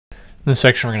In this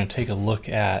section, we're going to take a look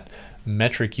at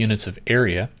metric units of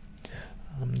area.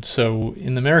 So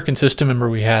in the American system, remember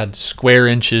we had square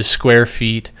inches, square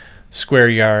feet, square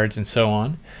yards, and so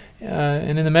on.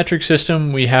 And in the metric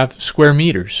system, we have square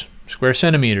meters, square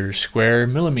centimeters, square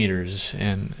millimeters,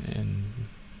 and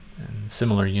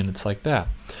similar units like that.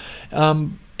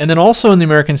 And then also in the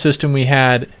American system, we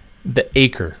had the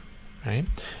acre, right?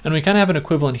 And we kind of have an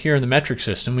equivalent here in the metric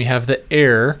system. We have the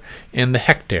air and the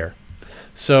hectare.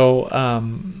 So,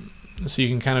 so you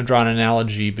can kind of draw an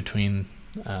analogy between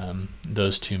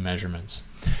those two measurements.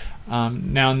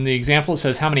 Now in the example it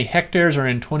says how many hectares are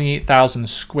in 28,000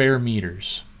 square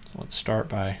meters. So let's start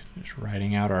by just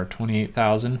writing out our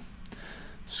 28,000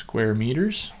 square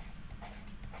meters.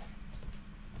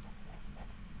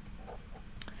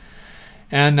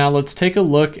 And now let's take a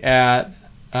look at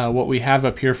what we have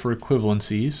up here for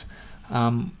equivalencies.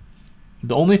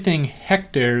 The only thing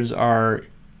hectares are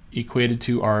equated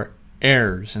to are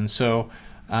airs, and so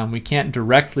we can't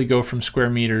directly go from square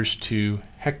meters to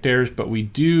hectares, but we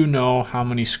do know how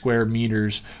many square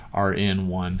meters are in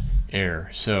one air.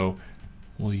 So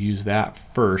we'll use that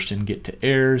first and get to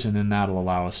airs, and then that'll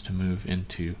allow us to move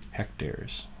into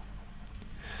hectares.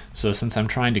 So since I'm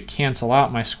trying to cancel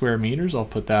out my square meters, I'll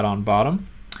put that on bottom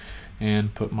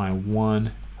and put my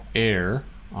 1 air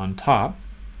on top.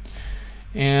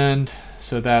 And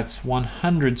so that's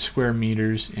 100 square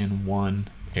meters in 1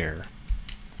 air.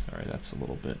 Sorry, that's a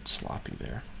little bit sloppy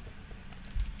there.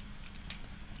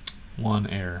 1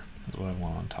 air is what I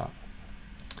want on top.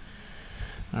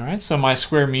 All right, so my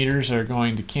square meters are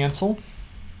going to cancel.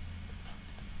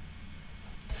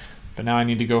 But now I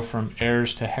need to go from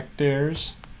airs to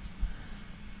hectares.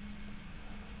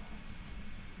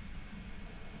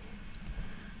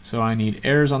 So I need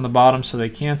airs on the bottom so they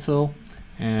cancel,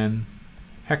 and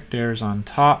hectares on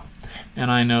top, and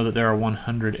I know that there are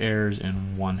 100 airs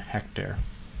in 1 hectare.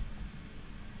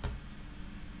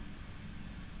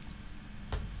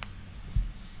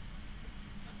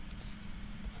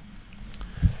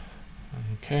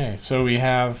 Okay, so we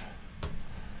have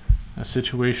a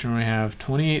situation where we have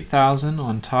 28,000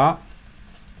 on top,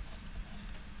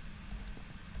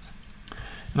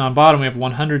 and on bottom we have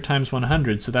 100 times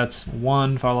 100, so that's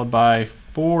 1 followed by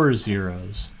 4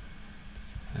 zeros.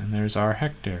 And there's our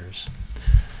hectares.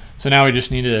 So now we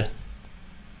just need to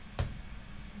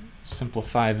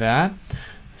simplify that.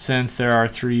 Since there are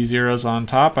 3 zeros on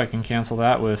top, I can cancel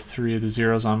that with 3 of the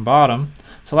zeros on bottom.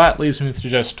 So that leaves me with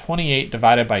just 28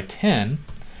 divided by 10.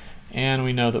 And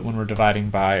we know that when we're dividing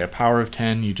by a power of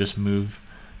 10, you just move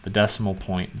the decimal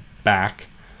point back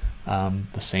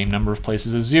the same number of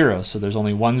places as zeros. So there's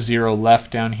only 1 0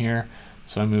 left down here.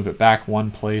 So I move it back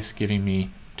 1 place, giving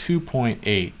me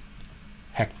 2.8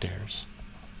 hectares.